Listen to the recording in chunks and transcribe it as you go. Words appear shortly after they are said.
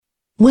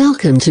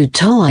Welcome to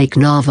TOEIC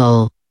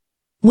novel.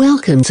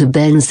 Welcome to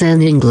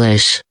Benzen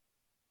English.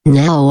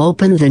 Now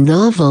open the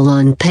novel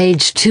on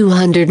page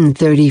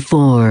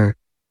 234.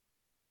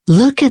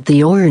 Look at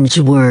the orange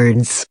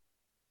words.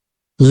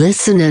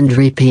 Listen and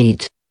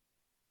repeat.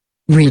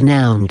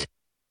 Renowned.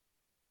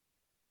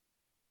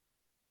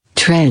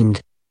 Trend.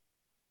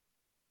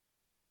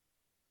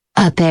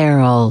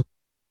 Apparel.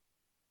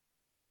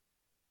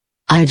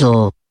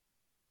 Idol.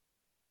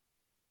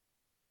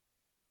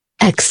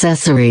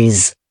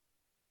 Accessories.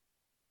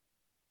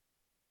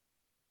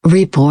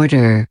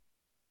 Reporter.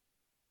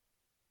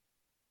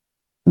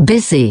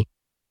 Busy.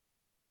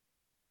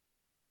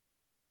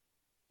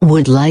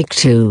 Would like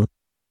to.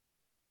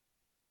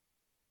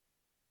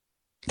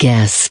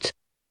 Guest.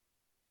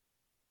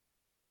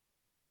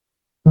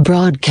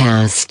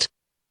 Broadcast.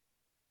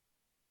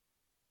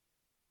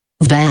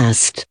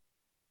 Vast.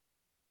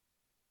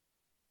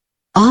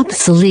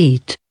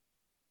 Obsolete.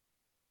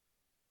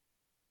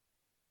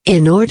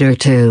 In order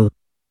to.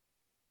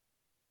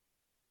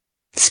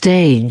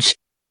 Stage.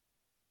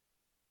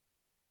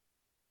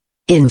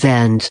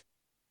 Invent.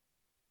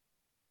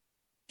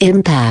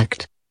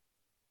 Impact.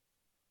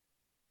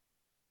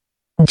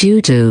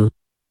 Due to.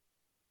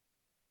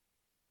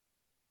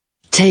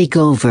 Take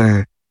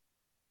over.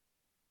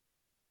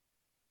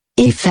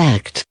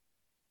 Effect.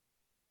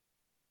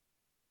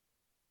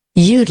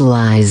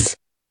 Utilize.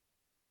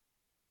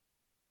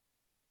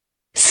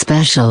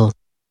 Special.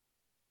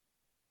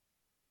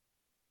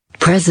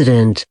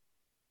 President.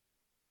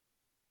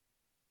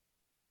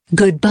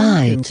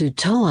 Goodbye. Welcome to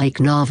TOEIC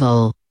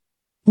novel.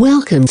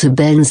 Welcome to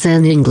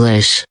Benzen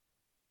English.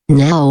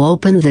 Now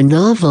open the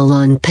novel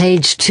on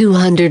page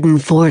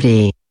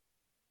 240.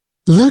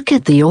 Look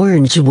at the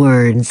orange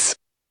words.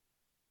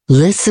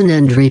 Listen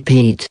and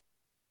repeat.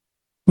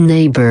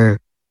 Neighbor.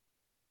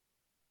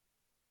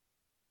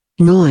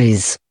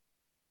 Noise.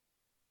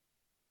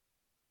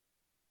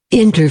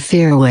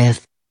 Interfere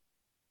with.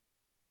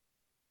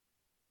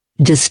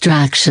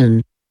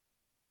 Distraction.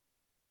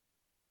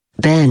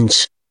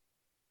 Bench.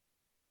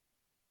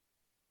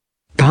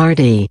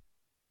 Party.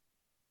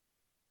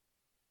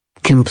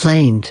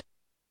 Complaint.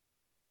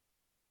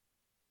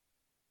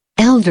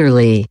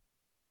 Elderly.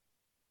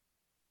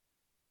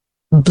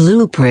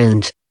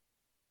 Blueprint.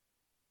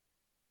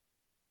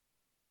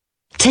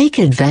 Take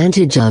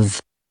advantage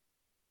of.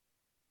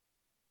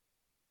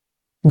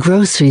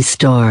 Grocery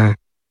store.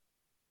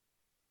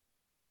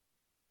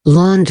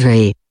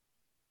 Laundry.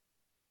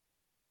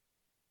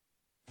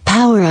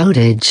 Power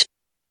outage.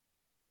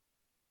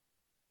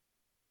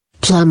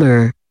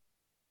 Plumber.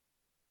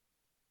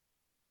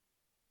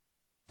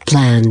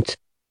 Plant.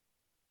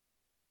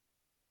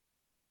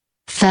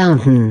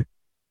 Fountain.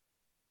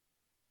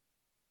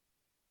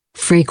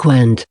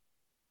 Frequent.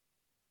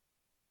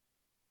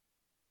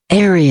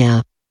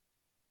 Area.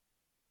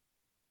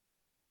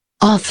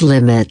 Off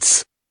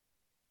limits.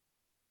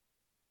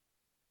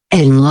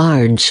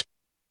 Enlarge.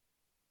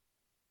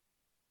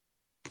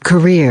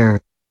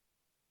 Career.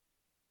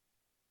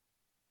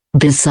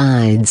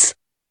 Besides.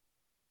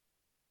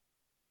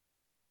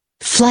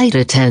 Flight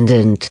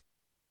attendant.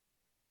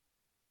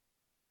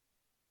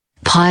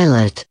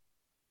 Pilot.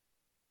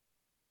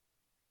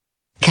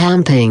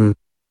 Camping.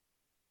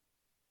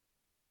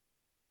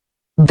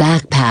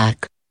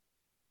 Backpack.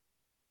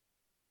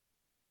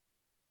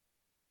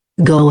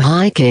 Go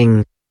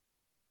hiking.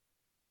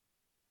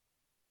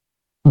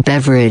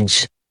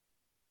 Beverage.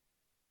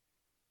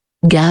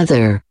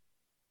 Gather.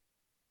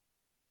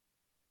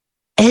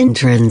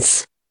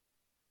 Entrance.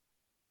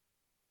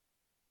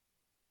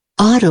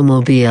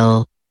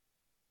 Automobile.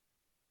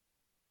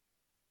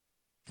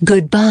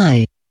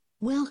 Goodbye.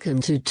 Welcome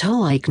to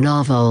TOEIC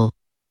novel.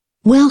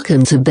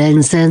 Welcome to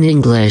Benzen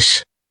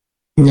English.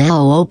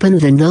 Now open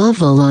the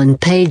novel on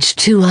page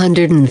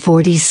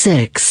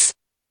 246.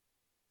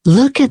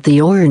 Look at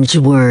the orange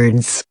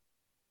words.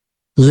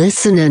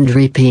 Listen and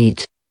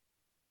repeat.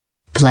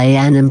 Play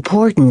an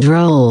important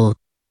role.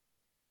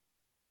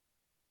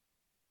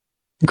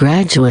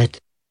 Graduate.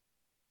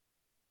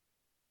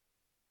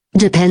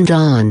 Depend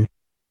on.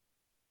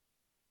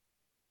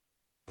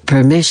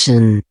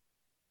 Permission.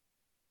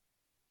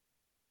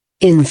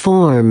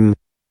 Inform.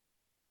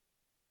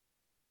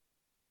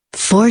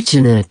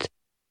 Fortunate.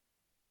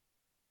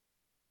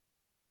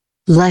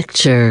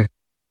 Lecture.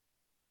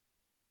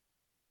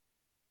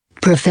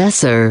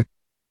 Professor.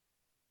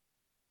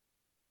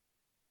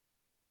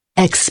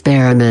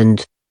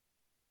 Experiment.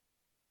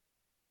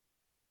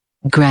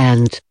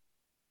 Grant.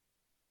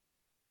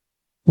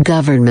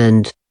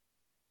 Government.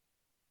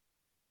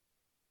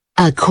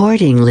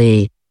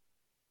 Accordingly.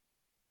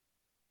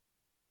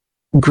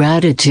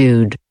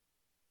 Gratitude.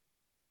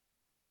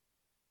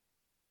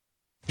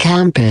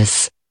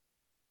 Campus.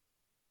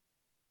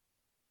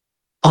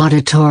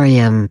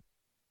 Auditorium.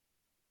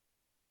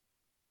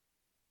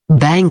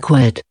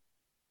 Banquet.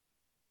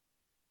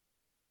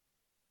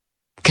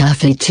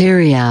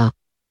 Cafeteria.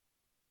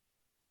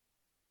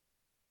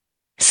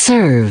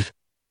 Serve.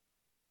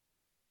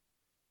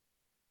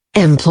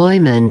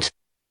 Employment.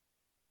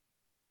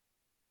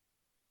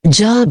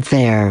 Job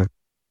fair.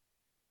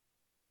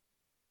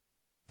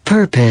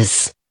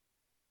 purpose,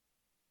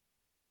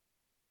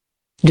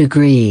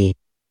 degree,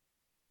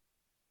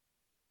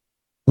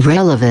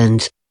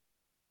 relevant,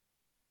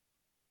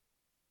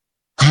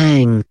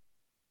 hang,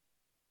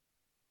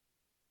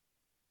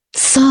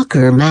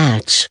 soccer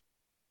match,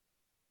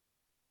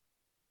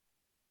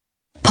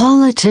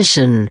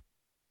 politician,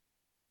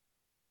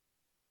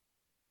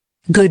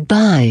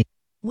 goodbye.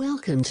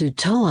 Welcome to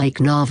TOEIC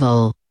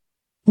novel.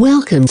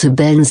 Welcome to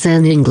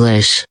Benson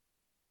English.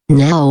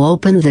 Now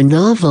open the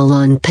novel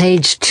on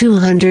page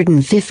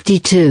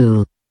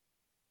 252.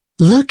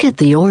 Look at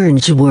the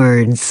orange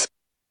words.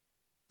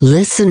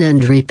 Listen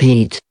and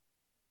repeat.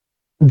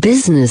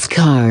 Business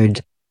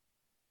card,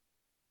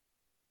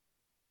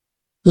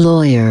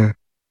 lawyer,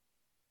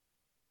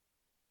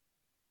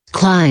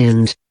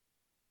 client,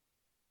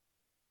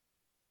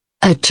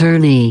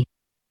 attorney,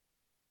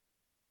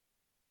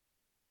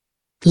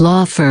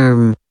 law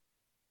firm,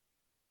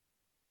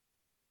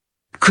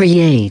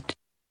 create,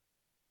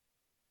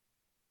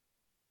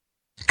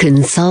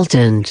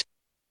 consultant,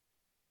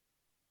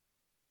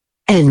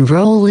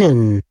 enroll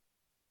in,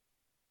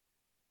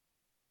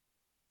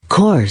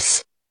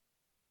 course,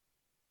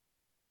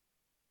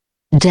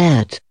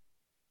 debt,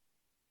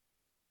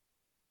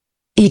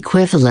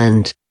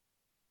 equivalent,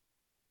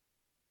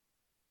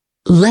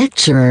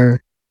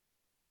 lecturer,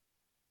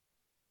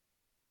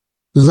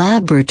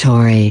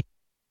 laboratory,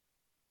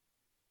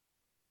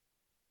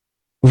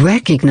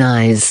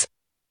 recognize,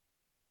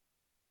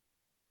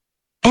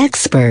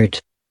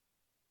 expert,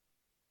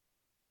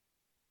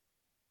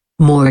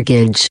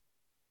 mortgage,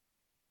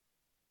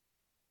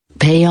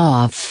 pay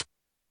off,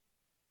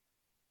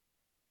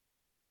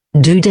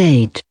 due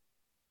date,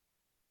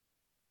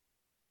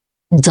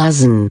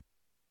 dozen,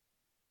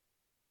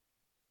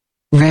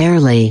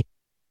 rarely,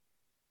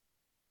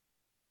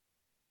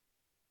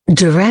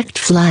 direct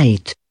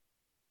flight,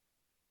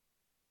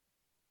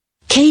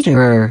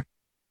 caterer,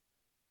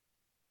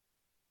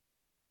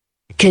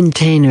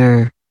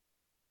 container,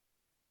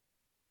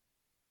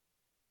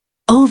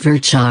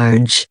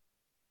 overcharge,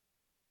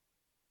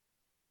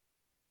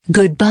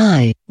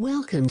 goodbye.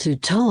 Welcome to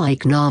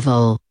TOEIC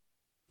novel.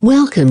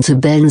 Welcome to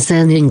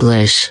Benson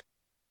English.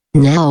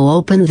 Now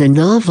open the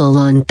novel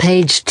on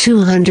page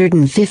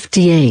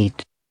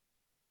 258.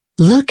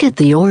 Look at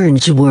the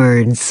orange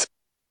words.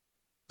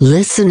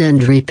 Listen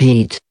and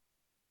repeat.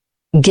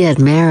 Get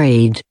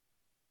married.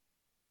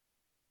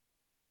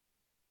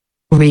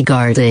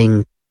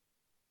 Regarding.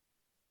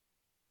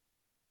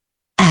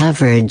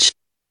 Average.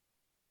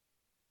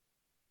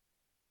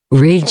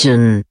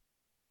 Region.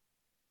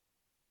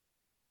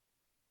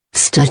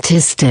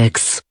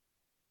 Statistics.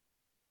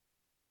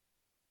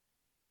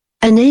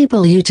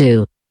 Enable you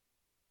to.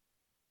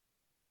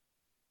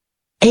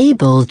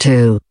 Able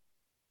to.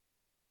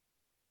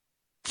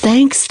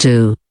 Thanks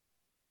to.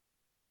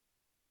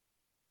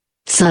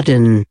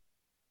 Sudden.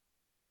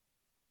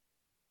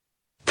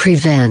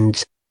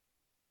 Prevent.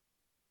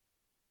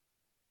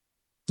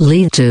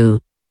 Lead to.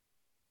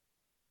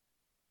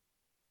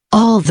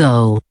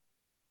 Although.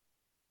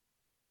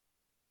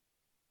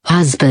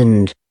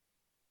 Husband.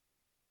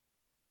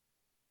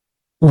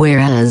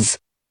 Whereas.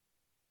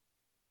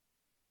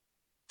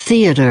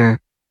 Theater.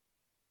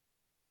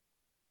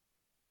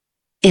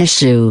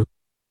 Issue.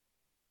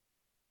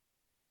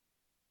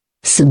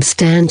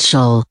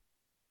 Substantial.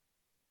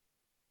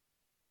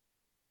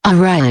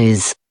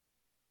 Arise.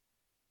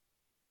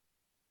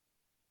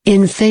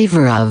 In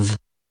favor of.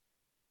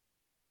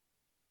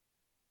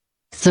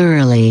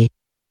 Thoroughly.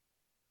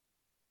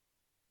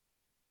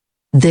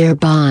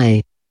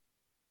 Thereby.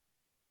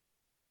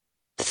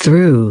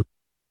 Through.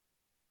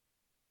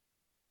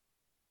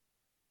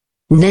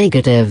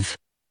 Negative.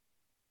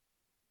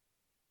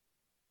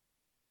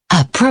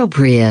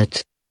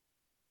 Appropriate.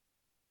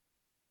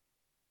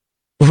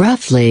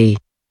 Roughly.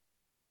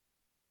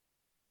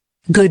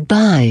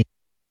 Goodbye.